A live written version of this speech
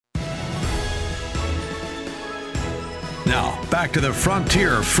Now, back to the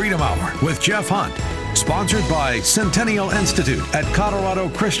Frontier Freedom Hour with Jeff Hunt, sponsored by Centennial Institute at Colorado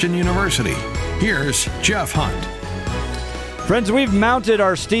Christian University. Here's Jeff Hunt. Friends, we've mounted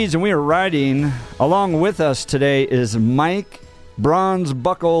our steeds and we are riding. Along with us today is Mike Bronze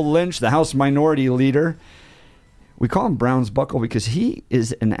Buckle Lynch, the House Minority Leader. We call him Bronze Buckle because he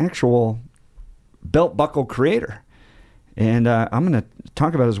is an actual belt buckle creator. And I'm going to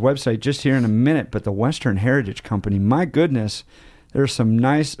talk about his website just here in a minute, but the Western Heritage Company, my goodness, there's some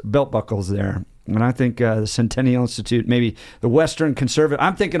nice belt buckles there. And I think the Centennial Institute, maybe the Western Conservative,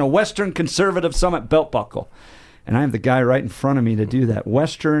 I'm thinking a Western Conservative Summit belt buckle. And I have the guy right in front of me to do that,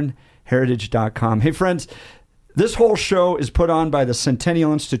 westernheritage.com. Hey, friends, this whole show is put on by the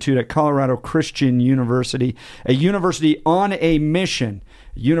Centennial Institute at Colorado Christian University, a university on a mission.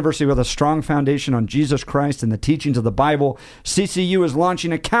 A university with a strong foundation on Jesus Christ and the teachings of the Bible. CCU is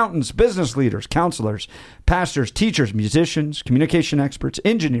launching accountants, business leaders, counselors, pastors, teachers, musicians, communication experts,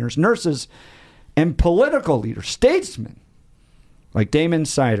 engineers, nurses, and political leaders, statesmen like Damon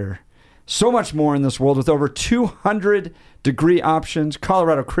Sider. So much more in this world with over 200 degree options.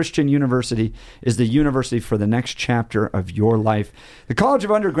 Colorado Christian University is the university for the next chapter of your life. The College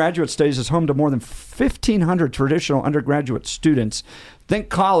of Undergraduate Studies is home to more than 1,500 traditional undergraduate students. Think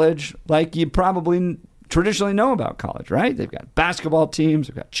college like you probably traditionally know about college, right? They've got basketball teams,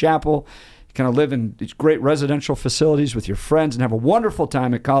 they've got chapel. You kind of live in these great residential facilities with your friends and have a wonderful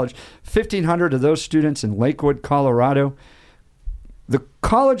time at college. 1,500 of those students in Lakewood, Colorado. The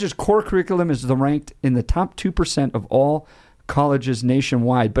college's core curriculum is ranked in the top 2% of all colleges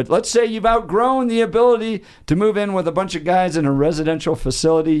nationwide. But let's say you've outgrown the ability to move in with a bunch of guys in a residential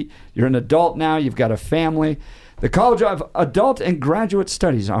facility. You're an adult now. You've got a family. The College of Adult and Graduate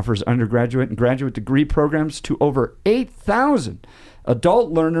Studies offers undergraduate and graduate degree programs to over 8,000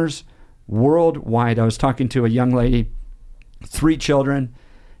 adult learners worldwide. I was talking to a young lady, 3 children,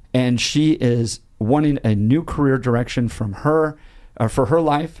 and she is wanting a new career direction from her for her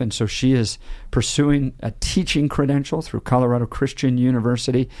life, and so she is pursuing a teaching credential through Colorado Christian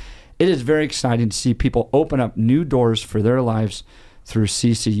University. It is very exciting to see people open up new doors for their lives through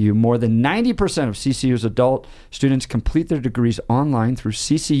CCU. More than 90% of CCU's adult students complete their degrees online through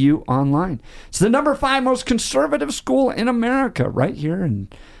CCU Online. It's the number 5 most conservative school in America, right here in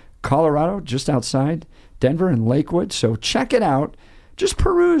Colorado, just outside Denver and Lakewood. So check it out. Just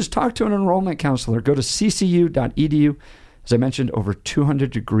peruse, talk to an enrollment counselor. Go to ccu.edu. As I mentioned, over 200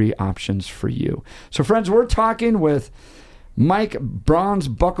 degree options for you. So, friends, we're talking with Mike Bronze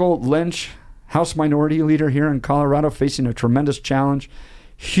Buckle Lynch, House Minority Leader here in Colorado, facing a tremendous challenge.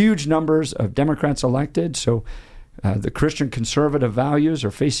 Huge numbers of Democrats elected. So, the Christian conservative values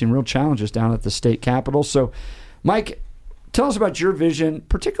are facing real challenges down at the state capitol. So, Mike, tell us about your vision,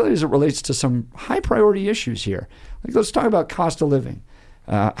 particularly as it relates to some high priority issues here. Like, let's talk about cost of living.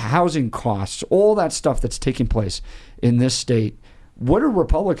 Housing costs, all that stuff that's taking place in this state. What are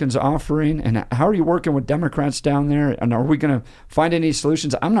Republicans offering, and how are you working with Democrats down there? And are we going to find any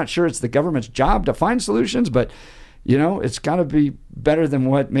solutions? I'm not sure it's the government's job to find solutions, but, you know, it's got to be better than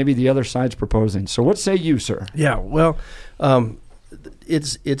what maybe the other side's proposing. So what say you, sir? Yeah, well,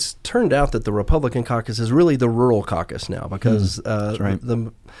 it's turned out that the Republican caucus is really the rural caucus now because That's right.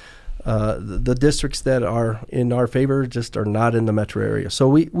 The districts that are in our favor just are not in the metro area. So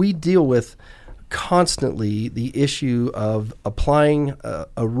we deal with constantly the issue of applying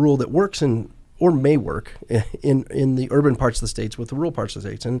a rule that works or may work in the urban parts of the states with the rural parts of the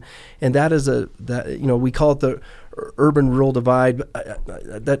states, and that is we call it the urban rural divide.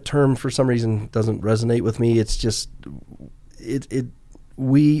 That term for some reason doesn't resonate with me. It's just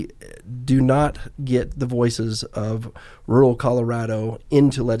we do not get the voices of rural Colorado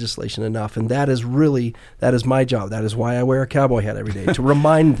into legislation enough, and that is my job. That is why I wear a cowboy hat every day, to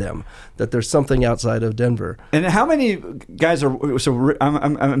remind them that there's something outside of Denver. And how many guys are, so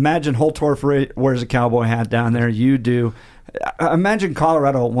I imagine Holtorf wears a cowboy hat down there, you do. I imagine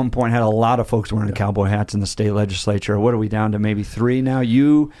Colorado at one point had a lot of folks wearing cowboy hats in the state legislature. What are we down to, maybe 3 now?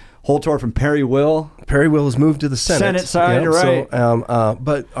 You, Holtorf, and Perry Will. Perry Will has moved to the Senate side, right? So,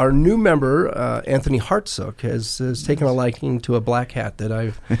 but our new member, Anthony Hartsook, has taken a liking to a black hat that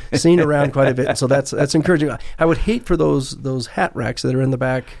I've seen around quite a bit. So that's encouraging. I would hate for those hat racks that are in the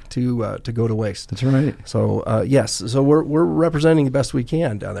back to go to waste. That's right. So yes, so we're representing the best we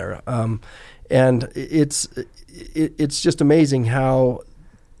can down there, and it's just amazing how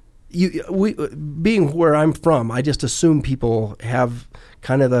being where I'm from, I just assume people have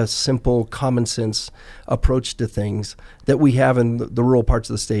kind of the simple common sense approach to things that we have in the rural parts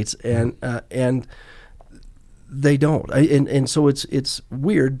of the states, and They don't, and so it's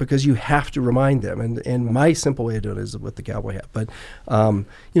weird because you have to remind them. And my simple way of doing it is with the cowboy hat. But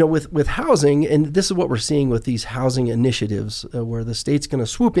with housing, and this is what we're seeing with these housing initiatives, where the state's going to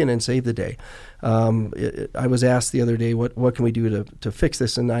swoop in and save the day. I was asked the other day, what can we do to fix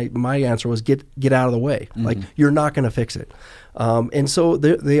this? And my answer was get out of the way. Mm-hmm. Like, you're not going to fix it. And so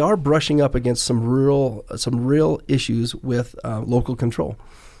they are brushing up against some real issues with local control.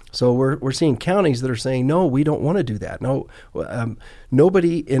 So we're seeing counties that are saying, no, we don't want to do that. No,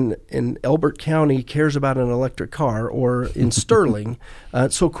 nobody in Elbert County cares about an electric car, or in Sterling.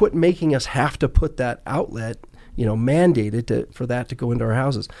 So quit making us have to put that outlet, mandated for that to go into our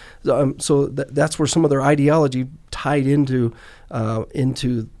houses. So that's where some of their ideology tied into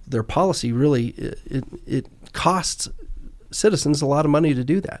their policy. Really, it costs citizens a lot of money to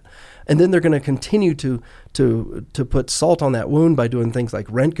do that. And then they're going to continue to put salt on that wound by doing things like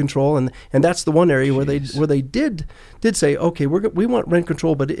rent control, and that's the one area where they did say, okay, we want rent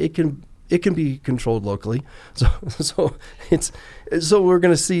control, but it can be controlled locally. So we're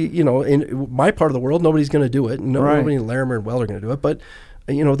going to see, in my part of the world, nobody's going to do it. Nobody in Larimer and Well are going to do it, but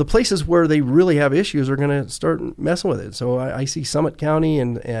the places where they really have issues are going to start messing with it. So I see Summit County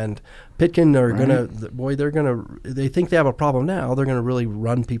and Pitkin are going to, they think they have a problem now. They're going to really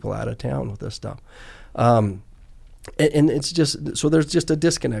run people out of town with this stuff. And it's just, so there's just a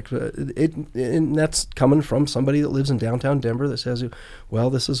disconnect. And that's coming from somebody that lives in downtown Denver that says, well,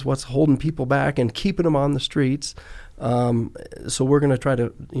 this is what's holding people back and keeping them on the streets. So we're going to try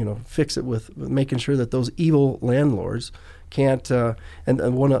to, fix it with making sure that those evil landlords can't,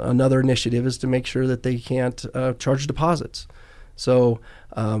 another initiative is to make sure that they can't charge deposits. So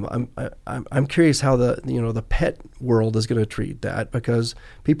I'm curious how the pet world is going to treat that, because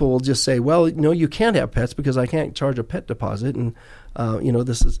people will just say, well, you can't have pets because I can't charge a pet deposit, and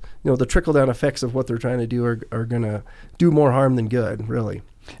this is the trickle down effects of what they're trying to do are going to do more harm than good, really.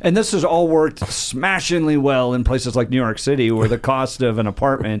 And this has all worked smashingly well in places like New York City, where the cost of an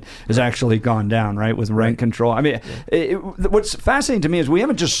apartment has actually gone down, right, with rent control. I mean, what's fascinating to me is we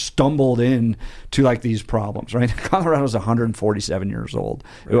haven't just stumbled into like these problems, right? Colorado's 147 years old.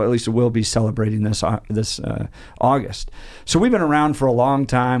 Right. At least it will be celebrating this August. So we've been around for a long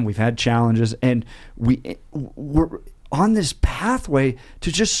time. We've had challenges, and we're on this pathway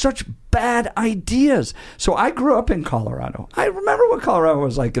to just such bad ideas. So I grew up in Colorado. I remember what Colorado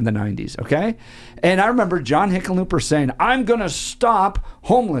was like in the 90s, okay? And I remember John Hickenlooper saying, I'm going to stop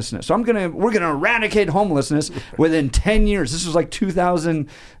homelessness. We're going to eradicate homelessness within 10 years. This was like 2000,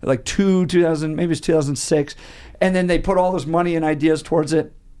 maybe it's 2006. And then they put all this money and ideas towards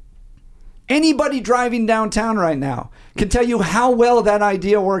it. Anybody driving downtown right now can tell you how well that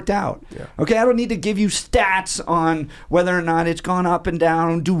idea worked out. Yeah. Okay, I don't need to give you stats on whether or not it's gone up and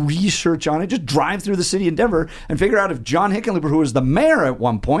down, do research on it. Just drive through the city of Denver and figure out if John Hickenlooper, who was the mayor at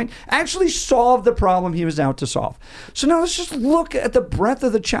one point, actually solved the problem he was out to solve. So now let's just look at the breadth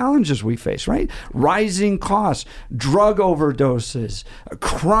of the challenges we face, right? Rising costs, drug overdoses,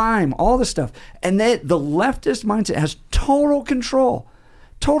 crime, all this stuff. And the leftist mindset has total control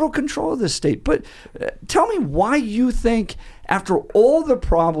of this state. But tell me why you think, after all the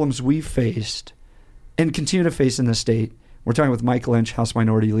problems we faced and continue to face in the state, we're talking with Mike Lynch, House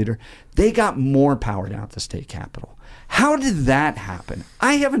Minority Leader, they got more power down at the state capitol. How did that happen?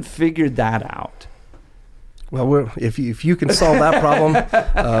 I haven't figured that out. Well, if you can solve that problem,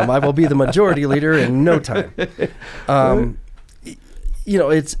 I will be the majority leader in no time.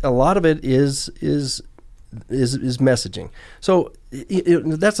 It's a lot of it is messaging. So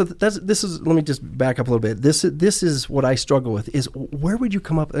this is. Let me just back up a little bit. This is what I struggle with. Is where would you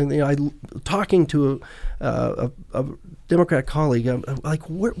come up? And talking to a Democrat colleague, like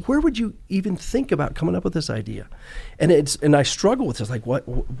where would you even think about coming up with this idea? And I struggle with this. Like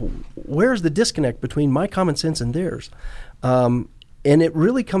where's the disconnect between my common sense and theirs? And it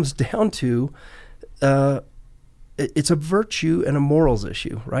really comes down to. It's a virtue and a morals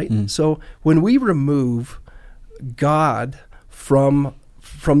issue, right? Mm. So when we remove God from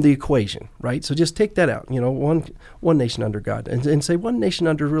the equation, right? So just take that out, one nation under God, and say one nation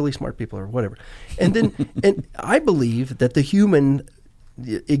under really smart people or whatever. And then, and I believe that the human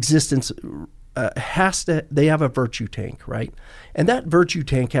existence they have a virtue tank, right? And that virtue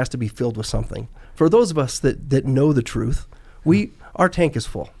tank has to be filled with something. For those of us that know the truth, our tank is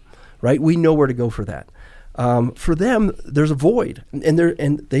full, right? We know where to go for that. For them, there's a void, and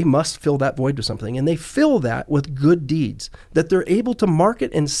they must fill that void with something, and they fill that with good deeds that they're able to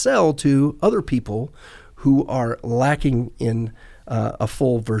market and sell to other people who are lacking in a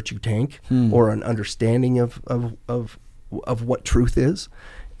full virtue tank or an understanding of what truth is,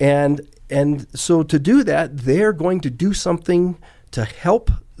 and And so to do that, they're going to do something to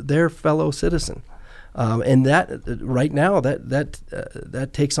help their fellow citizen. And that right now that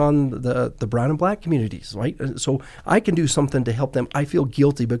takes on the brown and black communities, right? So I can do something to help them. I feel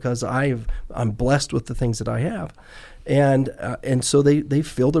guilty because I'm blessed with the things that I have, and so they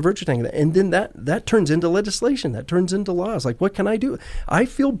feel the virtue tank, and then that turns into legislation, that turns into laws. Like, what can I do? I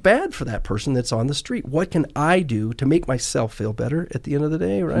feel bad for that person that's on the street. What can I do to make myself feel better at the end of the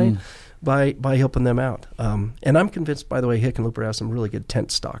day, right? By helping them out. And I'm convinced, by the way, Hickenlooper has some really good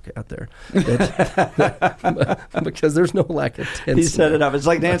tent stock out there. Because there's no lack of tents. He set it up. It's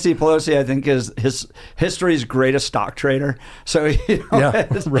like Nancy Pelosi, I think, is history's greatest stock trader. So,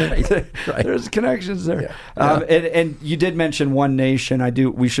 right. There's connections there. Yeah. And you did mention one nation.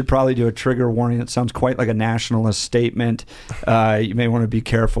 We should probably do a trigger warning. It sounds quite like a nationalist statement. You may want to be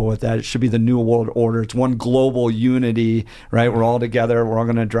careful with that. It should be the New World Order. It's one global unity, right? We're all together. We're all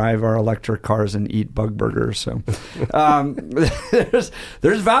going to drive our electric cars and eat bug burgers. So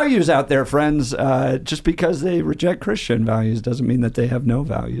there's values out there, friends. Just because they reject Christian values doesn't mean that they have no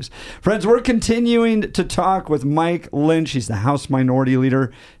values. Friends, we're continuing to talk with Mike Lynch. He's the House Minority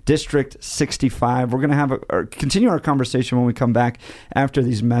Leader, District 65. We're going to continue our conversation when we come back after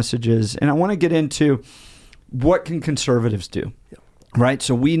these messages. And I want to get into what can conservatives do. Right,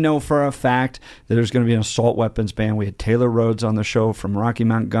 so we know for a fact that there's going to be an assault weapons ban. We had Taylor Rhodes on the show from Rocky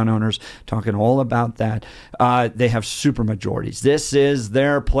Mount Gun Owners talking all about that. They have super majorities. This is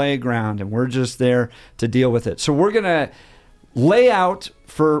their playground, and we're just there to deal with it. So we're going to lay out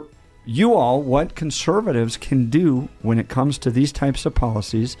for you all what conservatives can do when it comes to these types of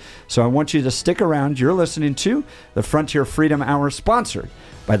policies. So I want you to stick around. You're listening to the Frontier Freedom Hour, sponsored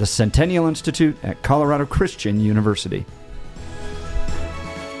by the Centennial Institute at Colorado Christian University.